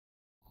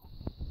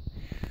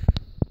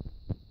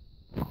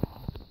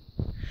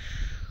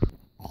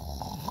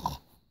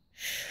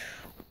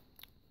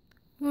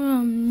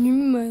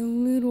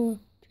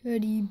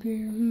teddy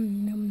bear.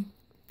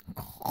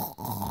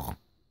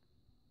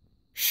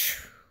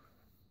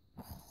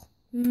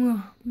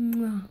 Mwah,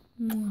 mwah,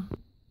 mwah.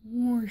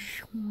 Horse,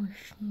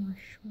 horse,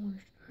 horse,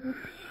 horse.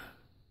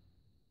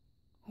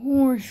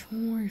 Horse,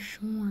 horse,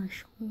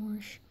 horse,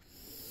 horse.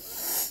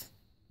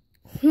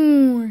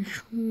 Horse,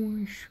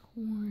 horse,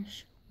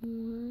 horse,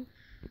 horse.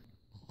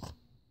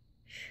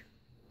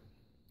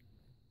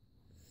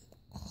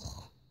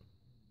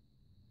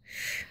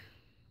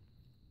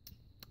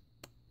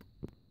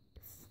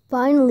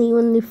 Finally,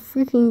 when they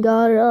freaking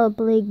got up,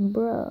 like,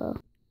 bruh.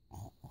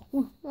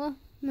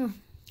 No.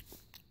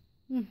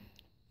 No,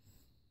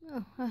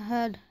 I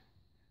had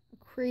a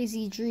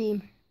crazy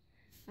dream.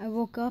 I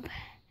woke up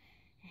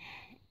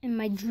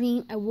in a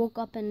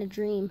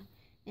dream,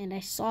 and I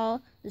saw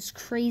this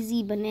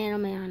crazy banana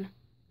man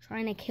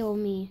trying to kill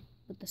me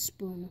with a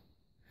spoon.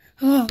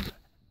 Oh,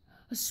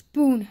 a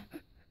spoon.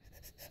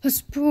 A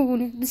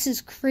spoon. This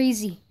is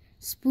crazy.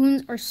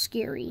 Spoons are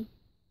scary.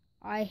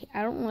 I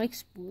don't like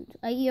spoons.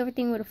 I eat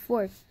everything with a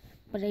fork,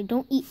 but I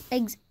don't eat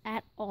eggs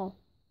at all.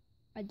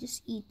 I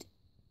just eat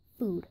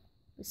food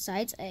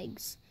besides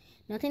eggs.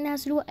 Nothing that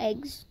has to do with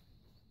eggs,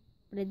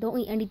 but I don't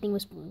eat anything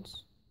with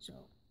spoons. So,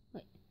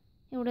 wait.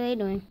 Hey, what are they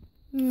doing?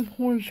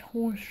 Horse,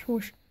 horse,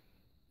 horse.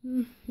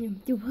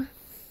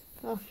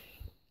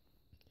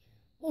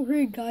 Oh,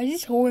 hey guys,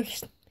 it's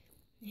Horse.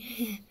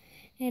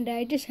 And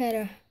I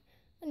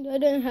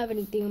didn't have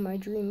anything in my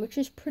dream, which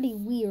is pretty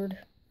weird.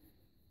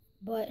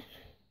 But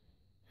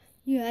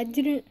yeah, I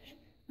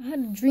had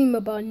a dream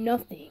about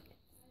nothing.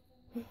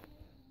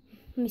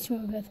 Let me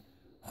smell my breath.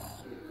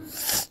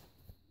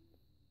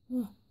 Oh,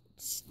 it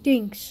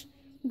stinks.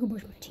 I'm gonna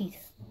brush my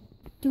teeth.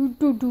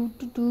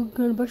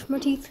 Gonna brush my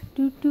teeth.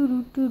 Gonna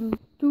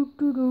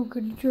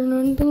turn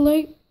on the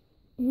light.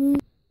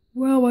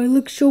 Wow, I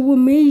look so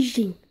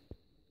amazing.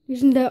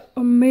 Isn't that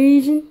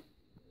amazing?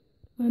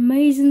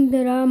 Amazing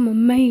that I'm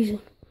amazing.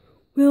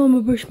 Well, I'm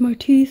gonna brush my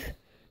teeth.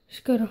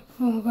 Just gotta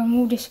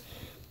move this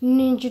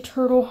Ninja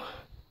Turtle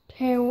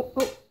towel.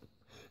 Oh,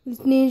 this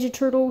Ninja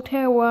Turtle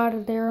towel out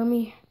of there. Let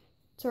me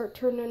start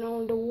turning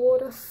on the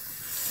water.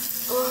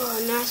 Oh,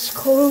 nice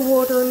cold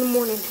water in the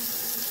morning.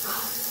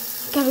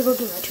 Gotta go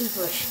get my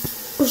toothbrush.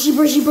 Brushy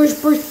my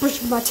teeth.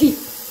 Brush my teeth.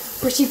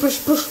 Brushing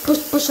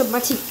my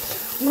teeth.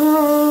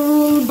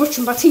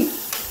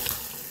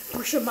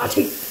 Brushing my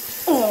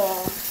teeth.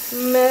 Oh,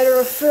 matter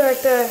of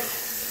fact,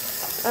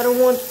 I don't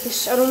want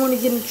to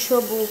get in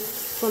trouble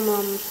from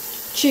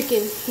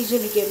Chicken. He's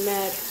gonna get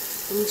mad.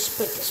 Let me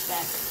split this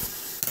back.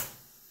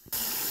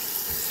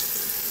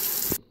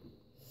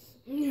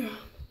 Yeah.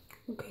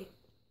 Okay.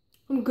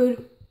 I'm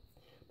good.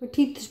 My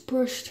teeth is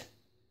brushed,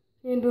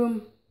 and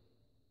I'm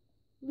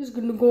just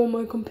gonna go on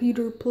my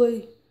computer,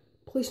 place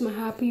my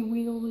Happy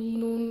Wheels,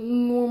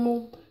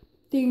 normal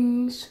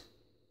things.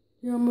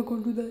 Yeah, I'm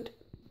gonna do that.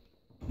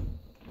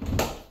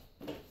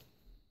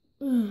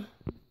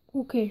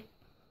 Okay.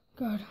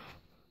 God.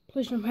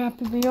 Play some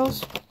Happy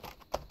Wheels.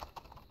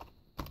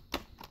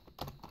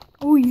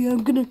 Oh yeah,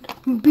 I'm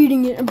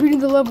beating it. I'm beating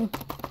the level.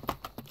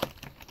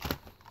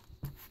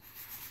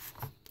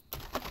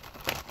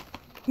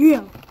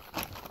 Yeah.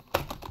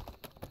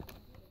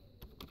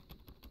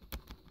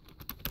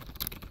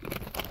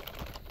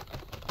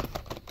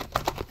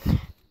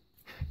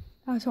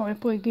 That's how I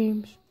play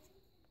games.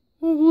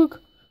 Oh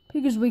look,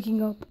 Pig is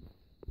waking up.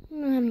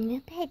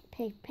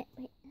 Pig.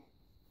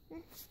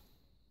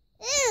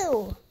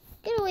 Ew!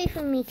 Get away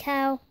from me,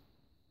 cow.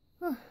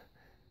 Oh,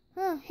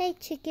 hey,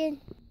 Chicken.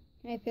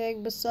 Hey Pig,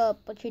 what's up?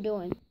 What you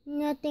doing?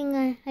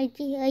 Nothing. I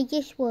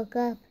just woke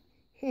up.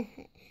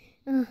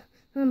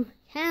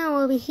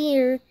 Cow over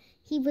here.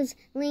 He was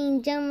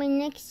laying down right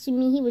next to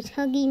me. He was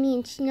hugging me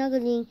and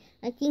snuggling.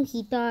 I think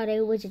he thought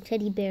I was a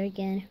teddy bear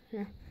again.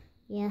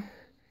 Yeah.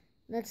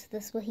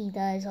 That's what he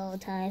does all the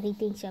time. He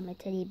thinks I'm a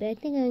teddy bear. I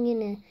think I'm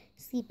gonna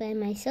sleep by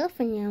myself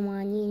from now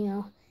on,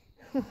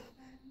 I'm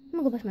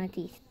gonna go brush my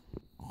teeth.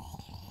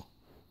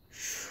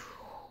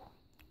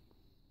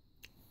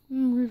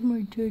 Where's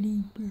my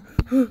teddy bear?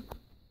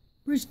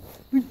 Where's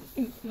I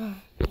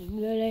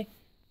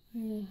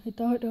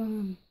thought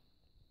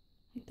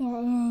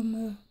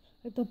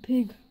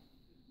Pig.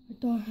 I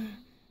thought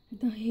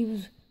he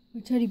was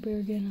my teddy bear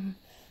again,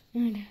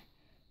 and it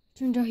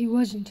turned out he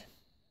wasn't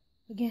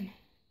again.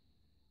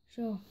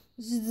 So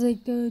this is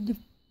like the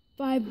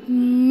 5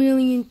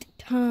 millionth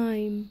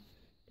time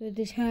that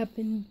this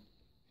happened,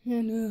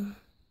 and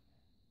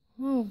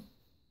oh,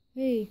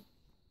 hey,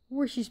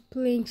 Horse is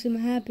playing some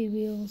Happy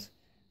Wheels.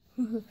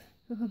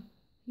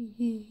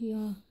 he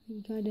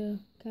kind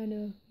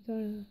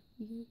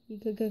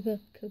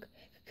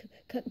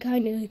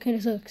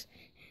of sucks.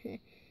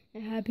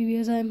 Happy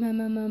Wheels, I'm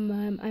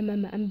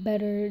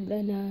better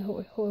than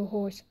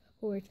Horse.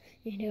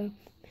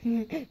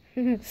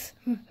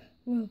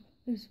 Well,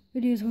 this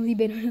video's only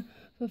been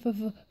for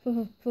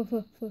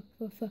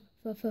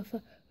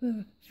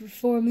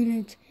 4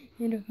 minutes,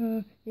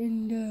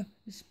 and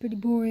it's pretty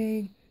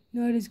boring.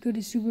 Not as good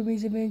as Super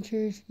Maze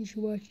Adventures. You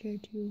should watch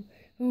that too.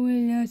 Oh,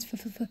 and now it's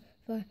 5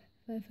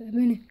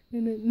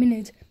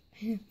 minutes.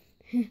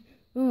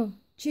 Oh,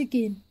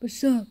 chicken,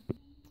 what's up?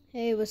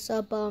 Hey, what's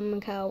up,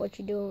 Kyle? What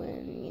you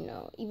doing? You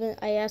know, even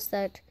I asked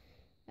that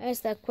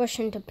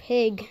question to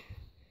Pig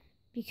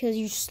because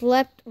you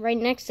slept right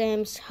next to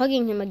him,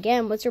 hugging him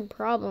again. What's your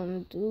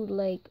problem, dude?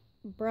 Like,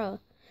 bruh.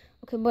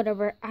 Okay,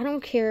 whatever. I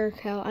don't care,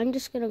 Kyle. I'm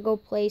just gonna go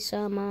play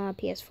some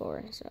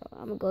PS4. So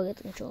I'm gonna go get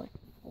the controller.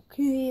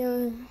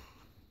 Okay,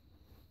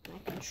 my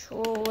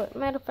controller.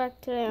 Matter of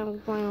fact, today I'm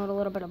going with a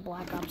little bit of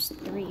Black Ops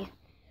 3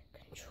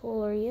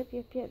 controller. Yep.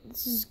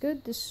 This is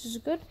good. This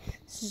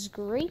is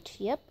great.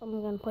 Yep,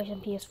 I'm gonna play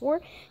some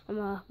PS4. I'm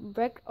gonna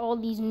wreck all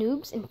these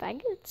noobs and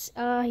faggots.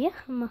 Yeah,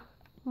 I'm a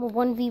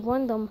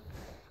 1v1 them.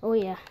 Oh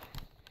yeah.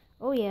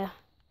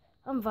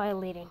 I'm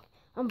violating.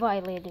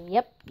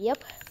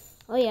 Yep.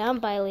 Oh yeah, I'm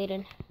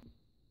violating.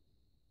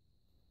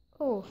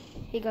 Oh,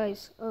 hey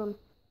guys.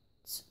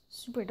 It's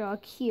Super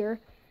Dog here,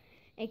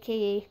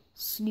 aka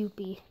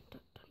Snoopy.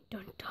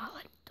 Don't tell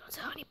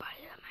anybody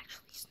that I'm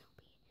actually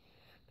Snoopy,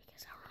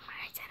 because I'll ruin my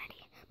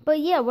identity. But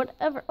yeah,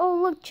 whatever. Oh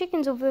look,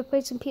 Chicken's over there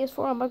playing some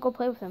PS4. I'm gonna go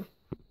play with him.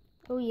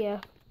 Oh yeah,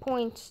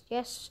 points.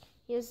 Yes,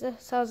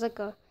 that sounds like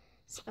a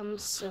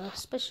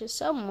suspicious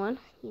someone,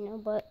 you know.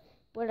 But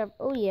whatever.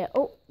 Oh yeah.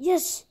 Oh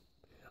yes.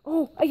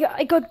 Oh,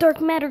 I got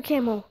dark matter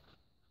camo.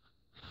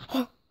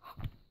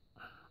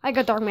 I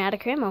got dark matter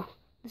camo.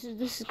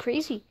 This is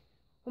crazy.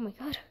 Oh my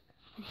god.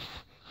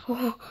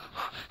 Oh,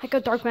 I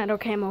got dark matter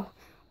camo.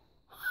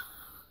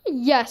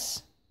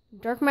 Yes,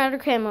 dark matter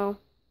camo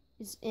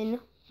is in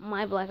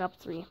my Black Ops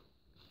 3.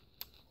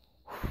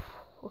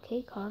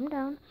 Okay, calm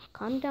down,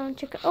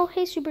 chicken. Oh,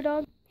 hey, Super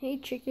Dog. Hey,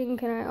 chicken.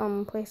 Can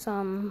I play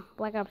some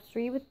Black Ops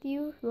 3 with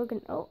you?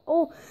 Looking.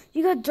 Oh,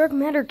 you got dark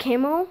matter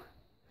camo?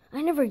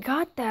 I never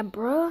got that,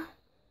 bruh.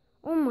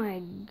 Oh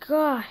my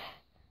god,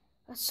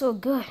 that's so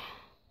good.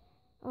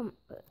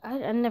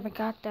 I never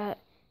got that.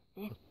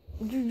 Man,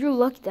 you're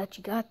lucky that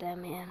you got that,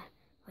 man.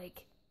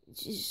 Like,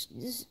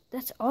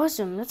 that's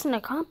awesome. That's an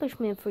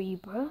accomplishment for you,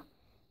 bro.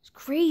 It's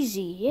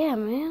crazy, yeah,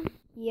 man.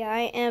 Yeah,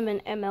 I am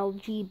an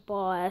MLG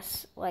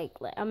boss. Like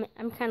I'm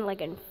kind of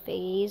like in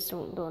phase.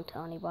 Don't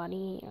tell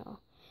anybody, you know.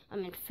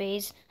 I'm in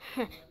phase,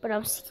 but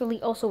I'm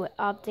secretly also with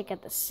Optic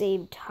at the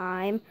same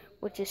time,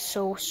 which is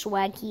so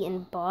swaggy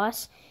and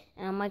boss.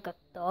 And I'm like a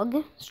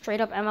thug,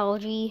 straight up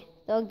MLG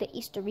thug that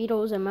eats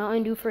Doritos and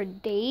Mountain Dew for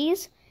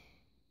days.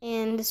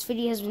 And this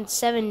video has been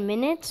 7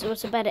 minutes, so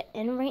it's about to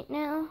end right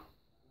now.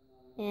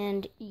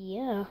 And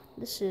yeah,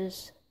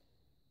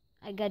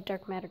 I got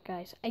dark matter,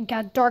 guys. I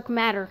got dark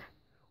matter.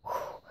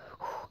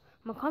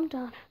 I'm gonna calm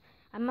down.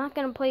 I'm not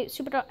gonna play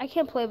Super Dog. I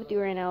can't play with you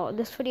right now.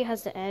 This video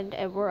has to end,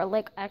 and we're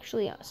like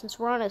actually, since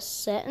we're on a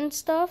set and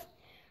stuff,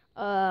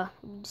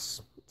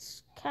 it's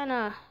kind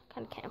of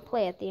can't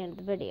play at the end of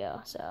the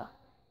video. So,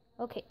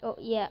 okay. Oh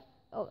yeah.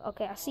 Oh,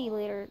 okay. I'll see you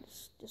later.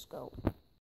 Just go.